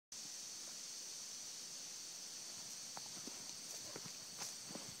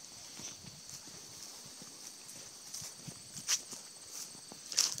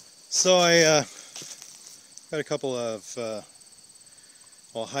So I got a couple of,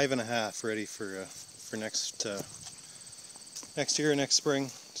 well, hive and a half ready for next year, next spring.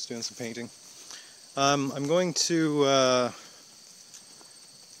 Just doing some painting. I'm going to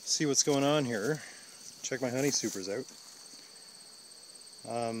see what's going on here. Check my honey supers out.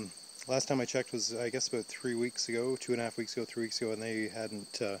 Last time I checked was, I guess, about 3 weeks ago, 2.5 weeks ago, 3 weeks ago, and they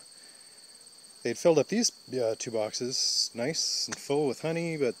hadn't. They'd filled up these 2 boxes, nice and full with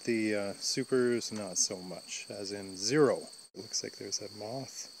honey, but the supers not so much, as in 0. It looks like there's a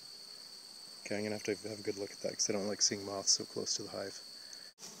moth. Okay, I'm going to have a good look at that because I don't like seeing moths so close to the hive.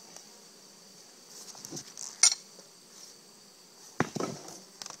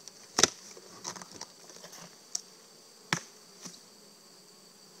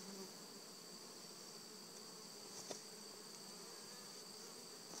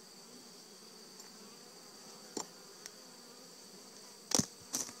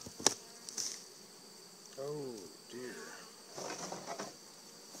 Oh dear.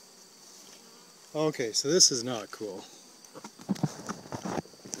 Okay, so this is not cool.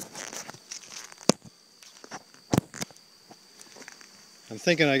 I'm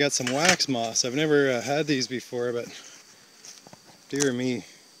thinking I got some wax moths. I've never had these before, but dear me.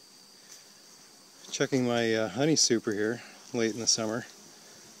 Checking my honey super here late in the summer.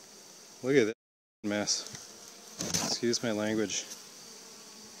 Look at this mess. Excuse my language.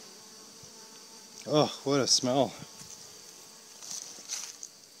 Oh, what a smell.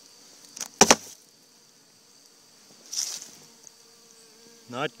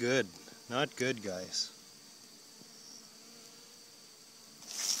 Not good. Not good, guys.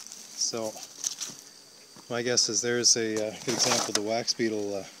 So, my guess is there's a good example of the wax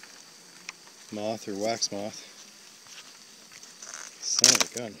beetle moth or wax moth. Son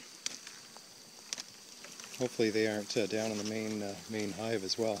of a gun. Hopefully they aren't down in the main hive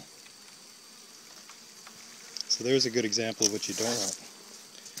as well. So there's a good example of what you don't want.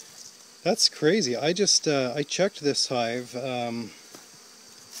 That's crazy. I just I checked this hive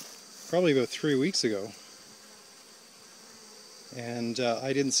probably about 3 weeks ago, and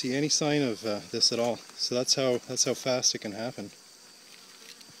I didn't see any sign of this at all. So that's how fast it can happen.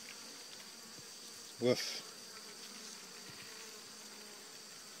 Woof.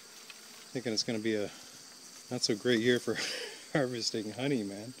 Thinking it's going to be a not so great year for harvesting honey,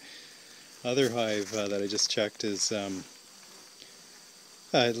 man. Other hive that I just checked is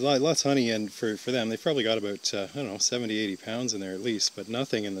lots of honey, and for them they've probably got about I don't know, 70-80 pounds in there at least, but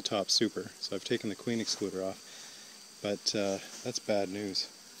nothing in the top super. So I've taken the queen excluder off, but that's bad news.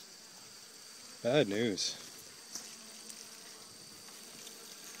 Bad news.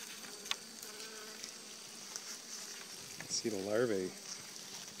 Let's see the larvae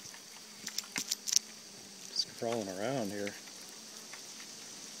just crawling around here.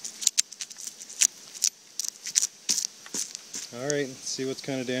 Alright, let's see what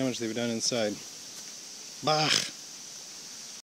kind of damage they've done inside. Bah!